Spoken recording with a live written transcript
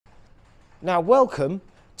Now welcome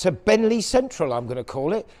to Bentley Central, I'm going to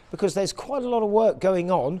call it, because there's quite a lot of work going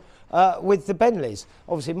on with the Bentleys.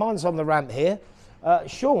 Obviously mine's on the ramp here,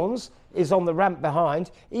 Sean's is on the ramp behind,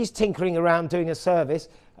 he's tinkering around doing a service,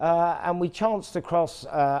 and we chanced across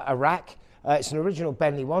a rack. It's an original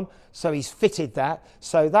Bentley one, so he's fitted that,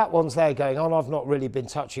 so that one's there going on. I've not really been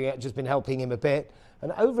touching it, just been helping him a bit.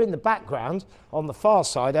 And over in the background, on the far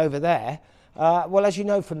side over there, well, as you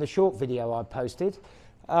know from the short video I posted,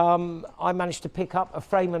 I managed to pick up a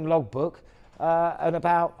frame and logbook and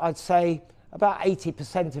about, I'd say, about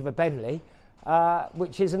 80% of a Bentley,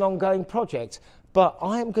 which is an ongoing project. But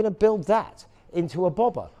I am going to build that into a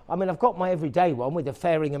bobber. I mean, I've got my everyday one with the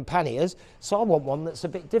fairing and panniers, so I want one that's a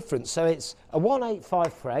bit different. So it's a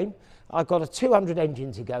 185 frame. I've got a 200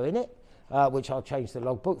 engine to go in it, which I'll change the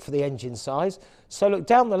logbook for the engine size. So look,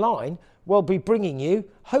 down the line, we'll be bringing you,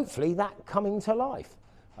 hopefully, that coming to life.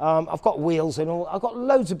 I've got wheels and all, I've got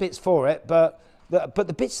loads of bits for it, but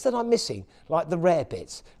the bits that I'm missing, like the rare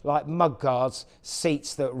bits, like mud guards,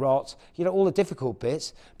 seats that rot, you know, all the difficult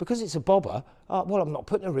bits, because it's a bobber, well, I'm not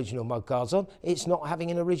putting original mud guards on, it's not having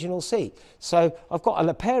an original seat. So I've got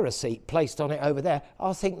a Lapera seat placed on it over there.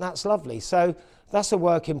 I think that's lovely. So that's a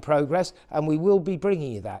work in progress, and we will be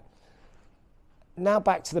bringing you that. Now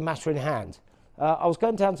back to the matter in hand. I was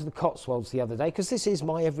going down to the Cotswolds the other day, because this is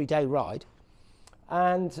my everyday ride,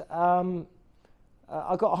 and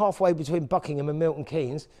I got halfway between Buckingham and Milton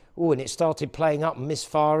Keynes, and it started playing up and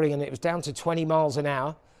misfiring, and it was down to 20 miles an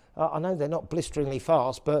hour. I know they're not blisteringly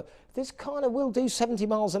fast, but this kind of will do 70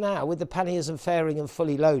 miles an hour with the panniers and fairing and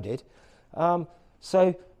fully loaded. It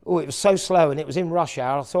was so slow, and it was in rush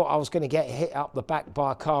hour. I thought I was going to get hit up the back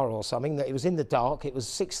by a car or something. That it was in the dark. It was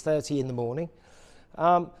 6:30 in the morning.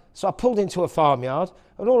 So I pulled into a farmyard,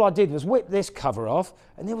 and all I did was whip this cover off,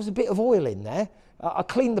 and there was a bit of oil in there. I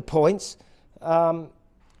cleaned the points, put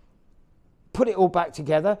it all back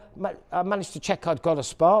together. I managed to check I'd got a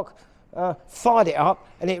spark, fired it up,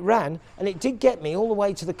 and it ran, and it did get me all the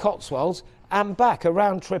way to the Cotswolds and back, a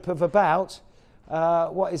round trip of about,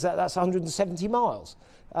 what is that? That's 170 miles.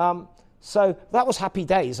 So that was happy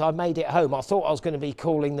days. I made it home. I thought I was going to be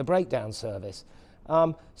calling the breakdown service.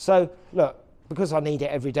 So look, because I need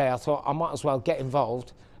it every day, I thought I might as well get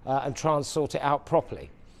involved and try and sort it out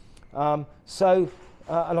properly. And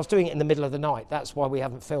I was doing it in the middle of the night. That's why we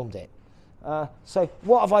haven't filmed it. So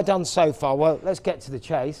what have I done so far? Well, let's get to the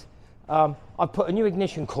chase. I've put a new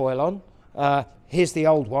ignition coil on. Here's the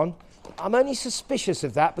old one. I'm only suspicious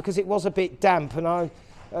of that because it was a bit damp, and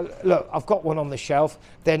look, I've got one on the shelf.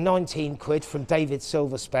 They're 19 quid from David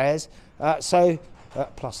Silver Spares,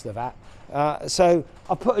 plus the VAT. So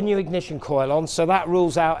I put a new ignition coil on, so that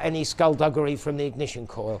rules out any skullduggery from the ignition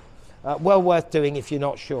coil. Well worth doing if you're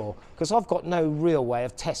not sure, because I've got no real way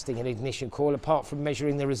of testing an ignition coil apart from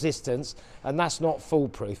measuring the resistance, and that's not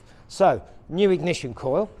foolproof. So, new ignition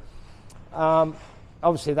coil.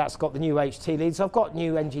 Obviously that's got the new HT leads. I've got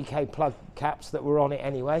new NGK plug caps that were on it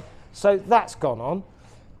anyway, so that's gone on.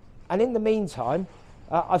 And in the meantime,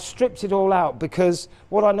 I've stripped it all out, because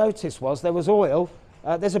what I noticed was there was oil.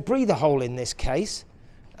 There's a breather hole in this case,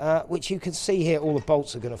 which you can see here. All the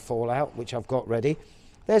bolts are going to fall out, which I've got ready.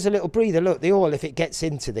 There's a little breather. Look, the oil, if it gets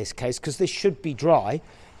into this case, because this should be dry,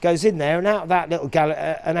 goes in there and out of that little gallon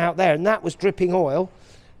and out there, and that was dripping oil,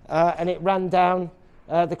 and it ran down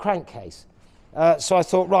the crankcase. So I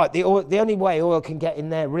thought, right, the only way oil can get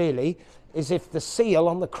in there really is if the seal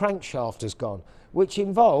on the crankshaft has gone, which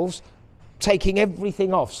involves taking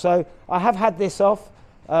everything off. So I have had this off,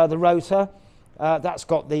 the rotor. That's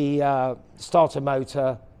got the starter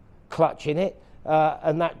motor clutch in it,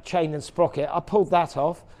 and that chain and sprocket. I pulled that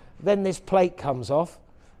off. Then this plate comes off,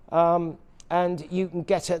 and you can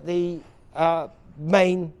get at the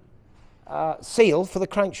main seal for the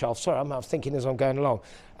crankshaft. Sorry, I'm thinking as I'm going along.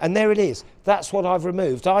 And there it is. That's what I've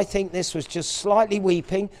removed. I think this was just slightly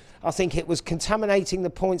weeping. I think it was contaminating the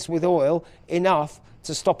points with oil enough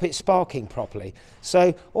to stop it sparking properly.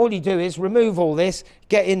 So all you do is remove all this,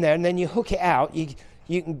 get in there, and then you hook it out. You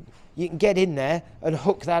can get in there and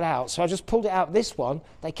hook that out. So I just pulled it out. This one,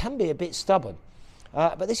 they can be a bit stubborn,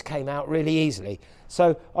 but this came out really easily.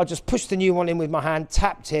 So I just pushed the new one in with my hand,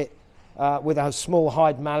 tapped it with a small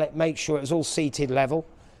hide mallet, make sure it was all seated level,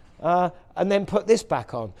 and then put this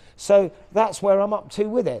back on. So that's where I'm up to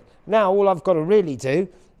with it. Now all I've got to really do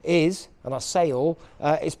is, and I say all,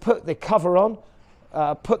 is put the cover on,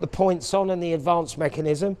 put the points on and the advanced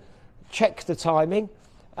mechanism, check the timing,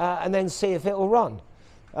 and then see if it'll run.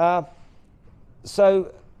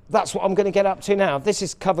 So that's what I'm going to get up to now.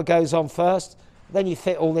 This cover goes on first, then you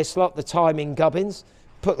fit all this lot, the timing gubbins,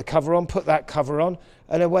 put the cover on, put that cover on,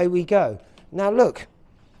 and away we go. Now look,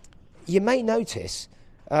 you may notice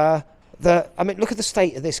I mean, look at the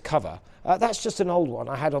state of this cover. That's just an old one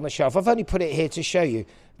I had on the shelf. I've only put it here to show you.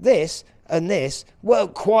 This and this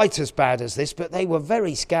weren't quite as bad as this, but they were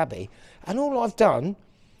very scabby. And all I've done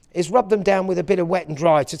is rub them down with a bit of wet and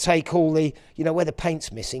dry to take all the, you know, where the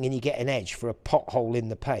paint's missing and you get an edge for a pothole in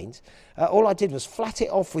the paint. All I did was flat it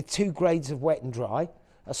off with 2 grades of wet and dry,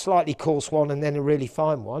 a slightly coarse one and then a really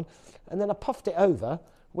fine one. And then I puffed it over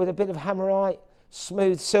with a bit of Hammerite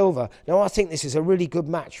smooth silver. Now I think this is a really good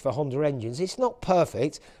match for Honda engines. It's not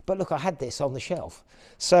perfect, but look, I had this on the shelf.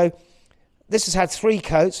 So this has had 3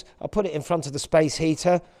 coats. I put it in front of the space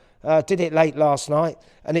heater, did it late last night,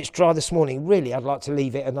 and it's dry this morning. Really, I'd like to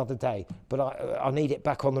leave it another day, but I need it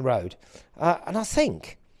back on the road. And I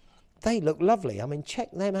think they look lovely. I mean,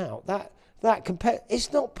 check them out.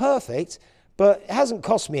 It's not perfect, but it hasn't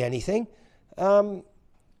cost me anything.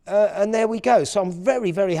 And there we go. So I'm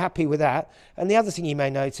very, very happy with that. And the other thing you may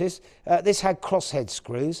notice, this had crosshead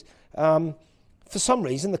screws. For some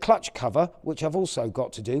reason, the clutch cover, which I've also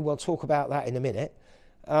got to do, we'll talk about that in a minute,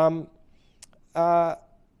 have the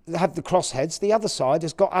crossheads. The other side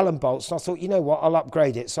has got Allen bolts. And I thought, you know what, I'll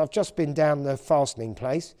upgrade it. So I've just been down the fastening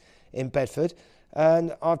place in Bedford,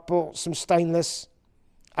 and I've bought some stainless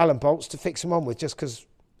Allen bolts to fix them on with, just because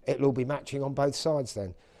it'll all be matching on both sides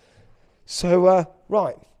then. So,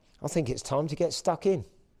 right. I think it's time to get stuck in.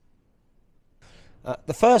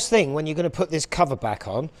 The first thing when you're going to put this cover back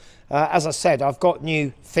on, as I said, I've got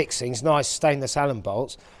new fixings, nice stainless Allen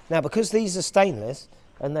bolts. Now, because these are stainless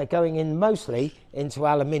and they're going in mostly into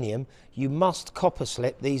aluminium, you must copper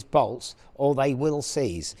slip these bolts or they will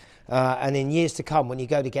seize. And in years to come, when you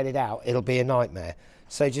go to get it out, it'll be a nightmare.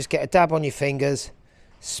 So just get a dab on your fingers,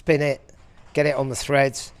 spin it, get it on the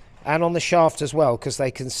threads and on the shaft as well, because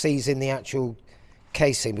they can seize in the actual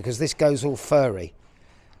casing, because this goes all furry.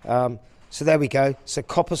 So there we go. So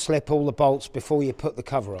copper slip all the bolts before you put the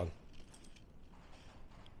cover on.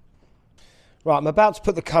 Right, I'm about to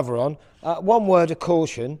put the cover on. One word of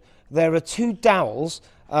caution, there are 2 dowels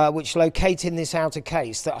which locate in this outer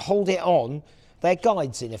case that hold it on. They're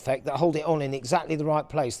guides in effect that hold it on in exactly the right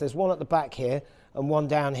place. There's one at the back here and one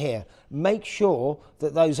down here. Make sure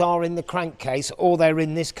that those are in the crankcase or they're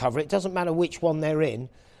in this cover. It doesn't matter which one they're in.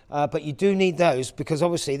 But you do need those, because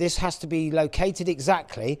obviously this has to be located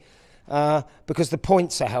exactly because the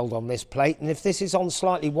points are held on this plate, and if this is on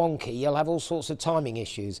slightly wonky, you'll have all sorts of timing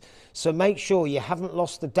issues. So make sure you haven't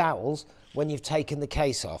lost the dowels when you've taken the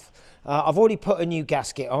case off. I've already put a new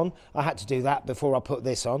gasket on. I had to do that before I put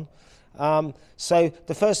this on. So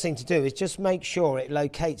the first thing to do is just make sure it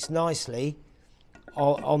locates nicely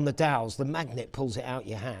on the dowels. The magnet pulls it out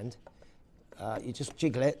your hand. You just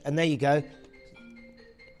jiggle it, and there you go.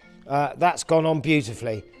 That's gone on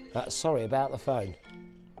beautifully. Sorry about the phone.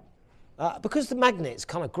 Because the magnets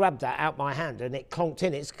kind of grabbed that out my hand and it conked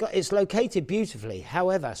in, it's located beautifully.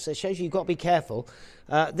 However, so it shows you've got to be careful.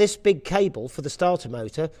 This big cable for the starter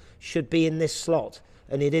motor should be in this slot,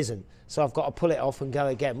 and it isn't. So I've got to pull it off and go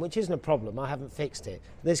again, which isn't a problem. I haven't fixed it.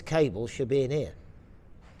 This cable should be in here.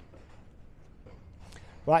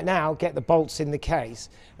 Right now, get the bolts in the case.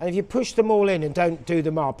 And if you push them all in and don't do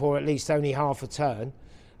them up, or at least only half a turn,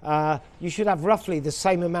 you should have roughly the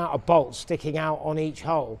same amount of bolts sticking out on each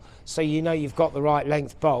hole, so you know you've got the right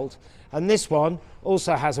length bolt. And this one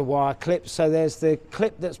also has a wire clip, so there's the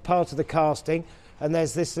clip that's part of the casting, and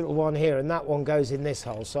there's this little one here, and that one goes in this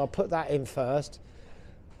hole. So I'll put that in first,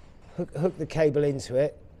 hook the cable into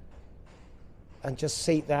it, and just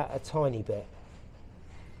seat that a tiny bit.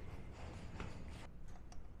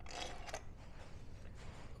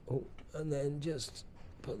 Oh, and then just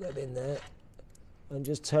put them in there. And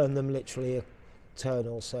just turn them literally a turn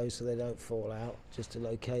or so they don't fall out, just to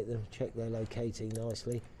locate them. Check they're locating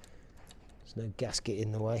nicely. There's no gasket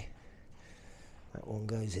in the way. That one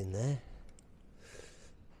goes in there.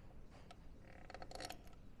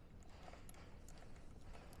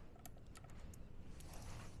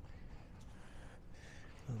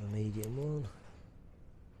 Another medium one.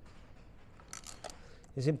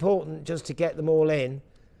 It's important just to get them all in.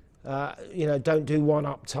 You know, don't do one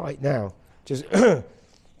up tight now.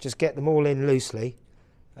 Just get them all in loosely,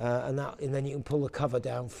 and then you can pull the cover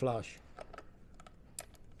down flush.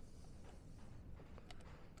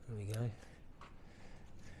 There we go.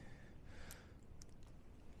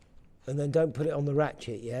 And then don't put it on the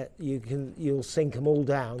ratchet yet. You'll sink them all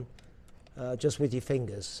down just with your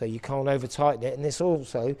fingers, so you can't over tighten it. And this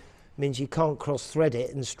also means you can't cross thread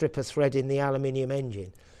it and strip a thread in the aluminium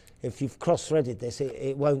engine. If you've cross-threaded this,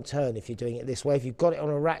 it won't turn if you're doing it this way. If you've got it on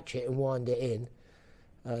a ratchet and wind it in,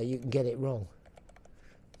 you can get it wrong.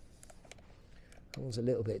 That one's a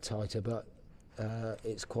little bit tighter, but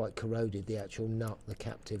it's quite corroded, the actual nut, the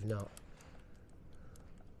captive nut.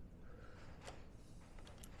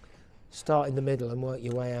 Start in the middle and work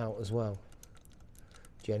your way out as well,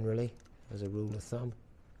 generally, as a rule of thumb.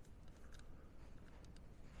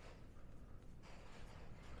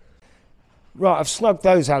 Right, I've snugged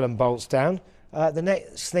those Allen bolts down. The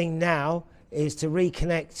next thing now is to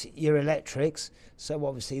reconnect your electrics. So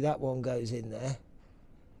obviously that one goes in there.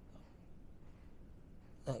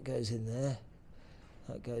 That goes in there.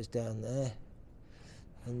 That goes down there.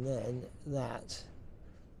 And then that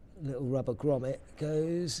little rubber grommet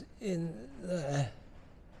goes in there.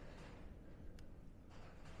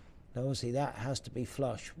 Now obviously that has to be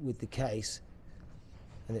flush with the case,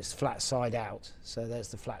 and it's flat side out. So there's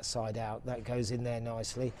the flat side out. That goes in there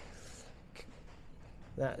nicely.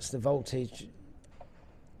 That's the voltage.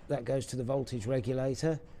 That goes to the voltage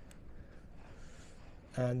regulator.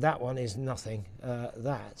 And that one is nothing. I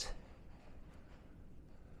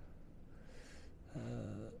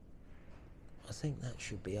think that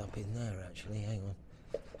should be up in there actually. Hang on.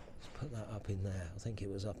 Let's put that up in there. I think it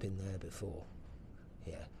was up in there before.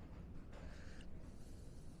 Yeah.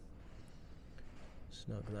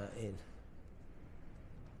 Snug that in.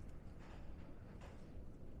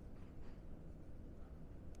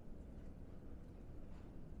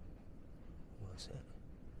 What's it?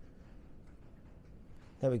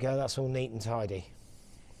 There we go, that's all neat and tidy.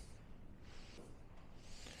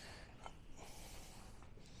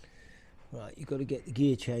 Right, you've got to get the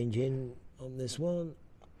gear change in on this one.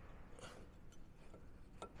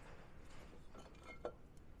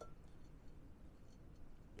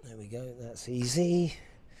 There we go, that's easy.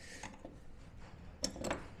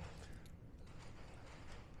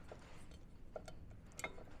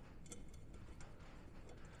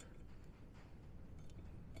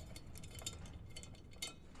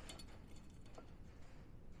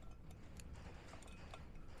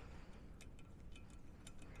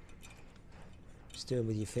 Just do them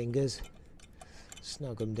with your fingers,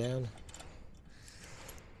 snug them down.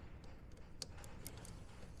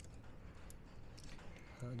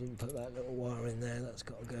 I didn't put that little wire in there, that's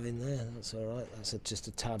got to go in there, that's alright, that's just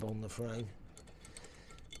a tab on the frame.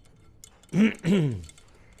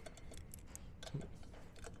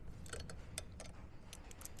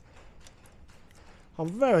 I'm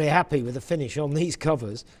very happy with the finish on these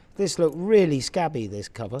covers. This looked really scabby, this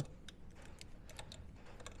cover.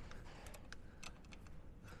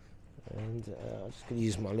 And I'm just going to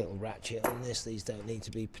use my little ratchet on this. These don't need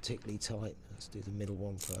to be particularly tight. Let's do the middle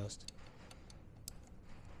one first.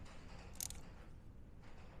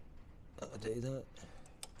 I'll do that.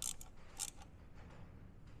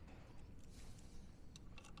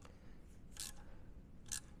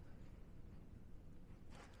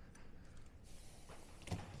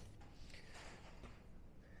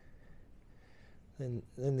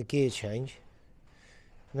 Then the gear change.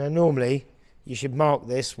 Now normally you should mark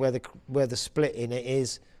this where the split in it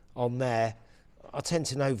is on there. I tend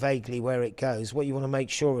to know vaguely where it goes. What you want to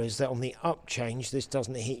make sure is that on the up change this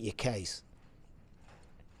doesn't hit your case.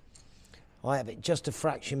 I have it just a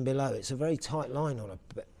fraction below. It's a very tight line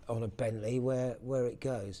on a Bentley where it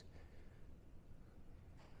goes.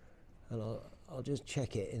 And I'll just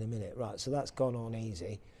check it in a minute. Right, so that's gone on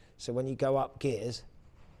easy. So when you go up gears,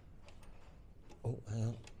 oh, hang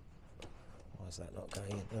on. Why is that not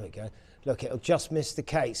going in? There we go. Look, it'll just miss the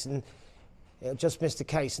case, and it'll just miss the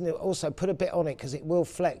case, and it'll also put a bit on it because it will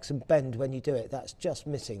flex and bend when you do it. That's just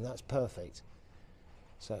missing. That's perfect.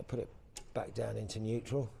 So put it back down into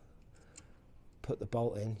neutral. Put the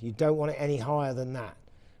bolt in. You don't want it any higher than that.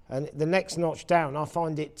 And the next notch down, I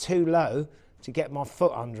find it too low to get my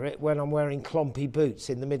foot under it when I'm wearing clompy boots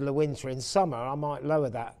in the middle of winter. In summer, I might lower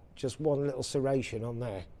that, just one little serration on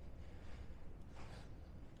there.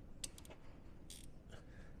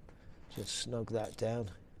 Just snug that down.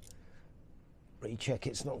 Recheck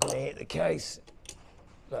it's not going to hit the case.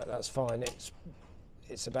 That's fine.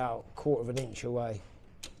 It's about a quarter of an inch away.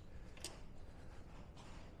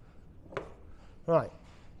 Right,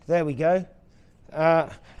 there we go.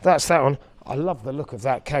 That's that one. I love the look of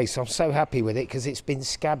that case. I'm so happy with it because it's been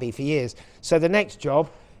scabby for years. So the next job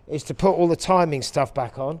is to put all the timing stuff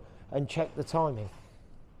back on and check the timing.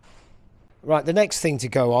 Right, the next thing to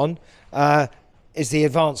go on is the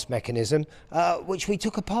advanced mechanism, which we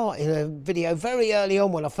took apart in a video very early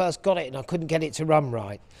on when I first got it and I couldn't get it to run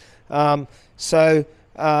right. So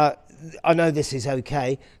I know this is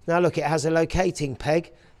okay. Now look, it has a locating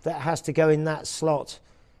peg that has to go in that slot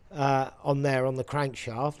on there on the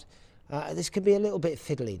crankshaft. This can be a little bit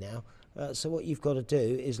fiddly now. So what you've got to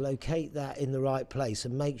do is locate that in the right place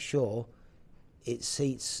and make sure it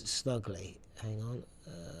seats snugly. Hang on.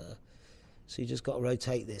 So you just got to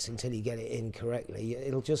rotate this until you get it in correctly.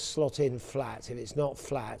 It'll just slot in flat. If it's not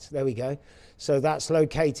flat, there we go. So that's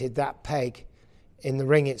located that peg in the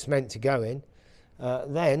ring it's meant to go in.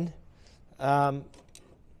 Then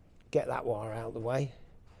get that wire out of the way.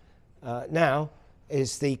 Now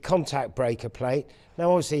is the contact breaker plate.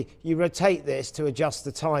 Now obviously you rotate this to adjust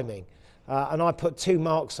the timing. And I put 2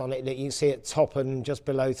 marks on it that you can see at top and just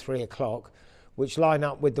below 3 o'clock, which line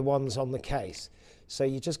up with the ones on the case. So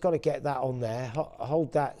you just got to get that on there,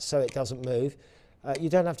 hold that so it doesn't move. You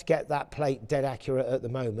don't have to get that plate dead accurate at the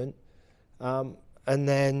moment. And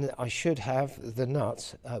then I should have the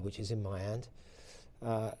nut, which is in my hand.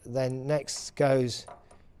 Then next goes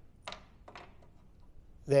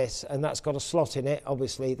this, and that's got a slot in it.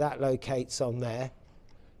 Obviously that locates on there.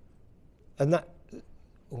 And that,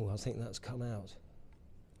 oh, I think that's come out.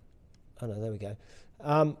 Oh no, there we go.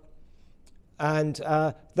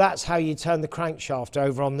 That's how you turn the crankshaft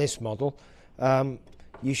over on this model.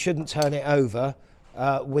 You shouldn't turn it over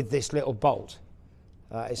with this little bolt.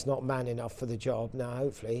 It's not man enough for the job. Now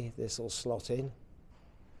hopefully this will slot in.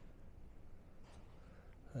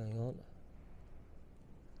 Hang on.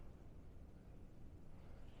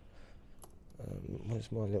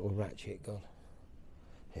 Where's my little ratchet gone?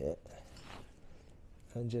 Here.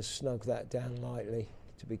 And just snug that down lightly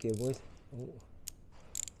to begin with. Ooh.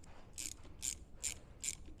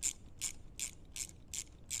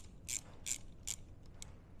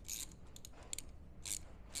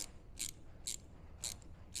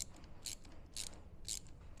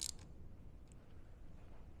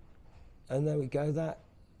 And there we go,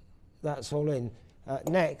 that's all in.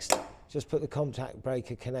 Next, just put the contact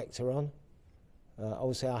breaker connector on.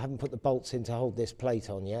 Obviously I haven't put the bolts in to hold this plate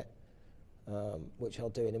on yet, which I'll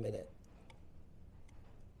do in a minute.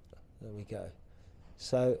 There we go.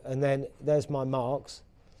 So, and then there's my marks.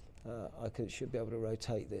 I should be able to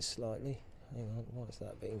rotate this slightly. Hang on, why is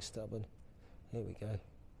that being stubborn? Here we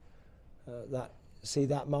go. See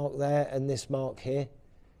that mark there and this mark here?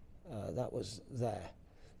 That was there.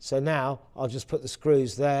 So now I'll just put the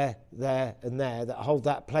screws there, there and there that hold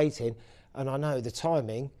that plate in, and I know the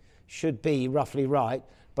timing should be roughly right,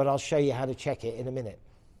 but I'll show you how to check it in a minute.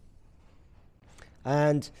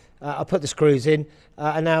 And I'll put the screws in,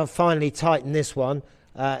 and now finally tighten this one,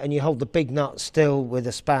 and you hold the big nut still with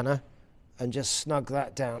a spanner and just snug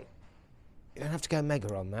that down. You don't have to go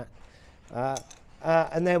mega on that.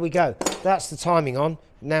 And there we go. That's the timing on.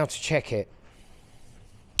 Now to check it.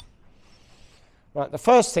 Right, the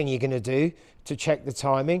first thing you're going to do to check the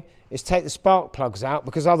timing is take the spark plugs out,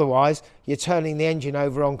 because otherwise you're turning the engine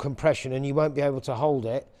over on compression and you won't be able to hold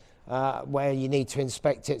it where you need to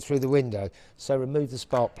inspect it through the window. So remove the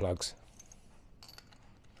spark plugs.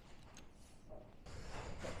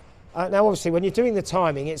 Now obviously when you're doing the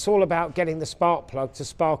timing, it's all about getting the spark plug to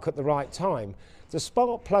spark at the right time. The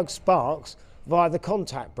spark plug sparks via the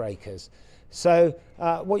contact breakers. So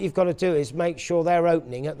what you've got to do is make sure they're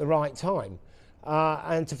opening at the right time.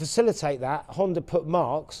 And to facilitate that, Honda put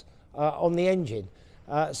marks on the engine.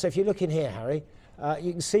 So if you look in here, Harry,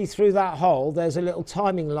 you can see through that hole there's a little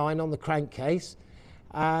timing line on the crankcase,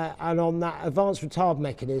 and on that advanced retard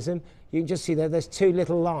mechanism you can just see there's 2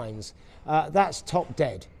 little lines. That's top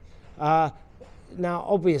dead. Now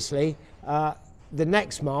obviously the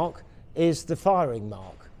next mark is the firing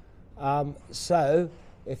mark. So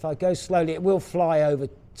if I go slowly, it will fly over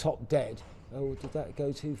top dead. Oh, did that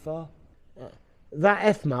go too far? That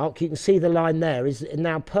F mark, you can see the line there, is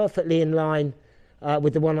now perfectly in line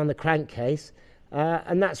with the one on the crankcase,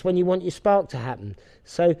 and that's when you want your spark to happen.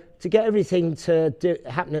 So to get everything to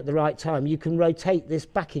happen at the right time, you can rotate this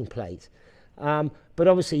backing plate. But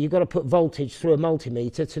obviously you've got to put voltage through a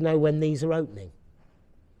multimeter to know when these are opening.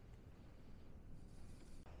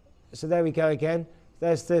 So there we go again.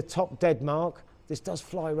 There's the top dead mark. This does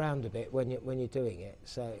fly around a bit when you're doing it,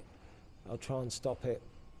 so I'll try and stop it.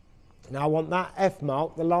 Now I want that F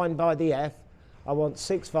mark, the line by the F, I want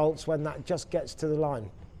 6 volts when that just gets to the line.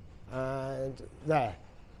 And there.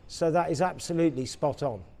 So that is absolutely spot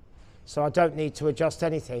on. So I don't need to adjust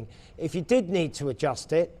anything. If you did need to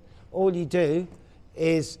adjust it, all you do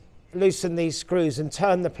is loosen these screws and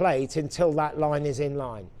turn the plate until that line is in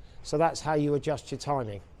line. So that's how you adjust your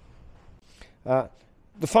timing.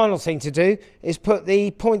 The final thing to do is put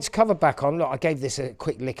the points cover back on. Look, I gave this a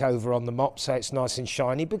quick lick over on the mop so it's nice and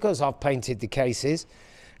shiny because I've painted the cases.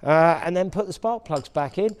 And then put the spark plugs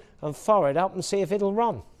back in and fire it up and see if it'll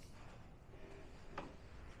run.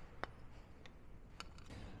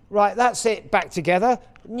 Right, that's it back together.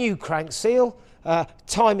 New crank seal,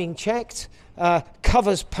 timing checked,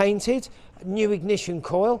 covers painted, new ignition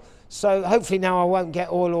coil. So hopefully now I won't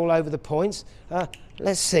get oil all over the points.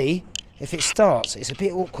 Let's see if it starts. It's a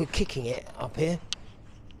bit awkward kicking it up here.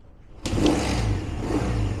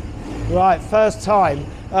 Right, first time.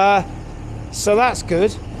 So that's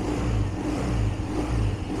good.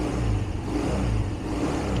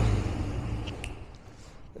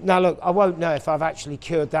 Now look, I won't know if I've actually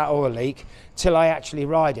cured that oil leak till I actually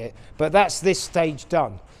ride it, but that's this stage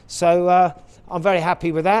done. So I'm very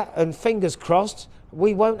happy with that, and fingers crossed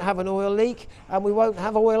we won't have an oil leak and we won't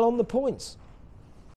have oil on the points.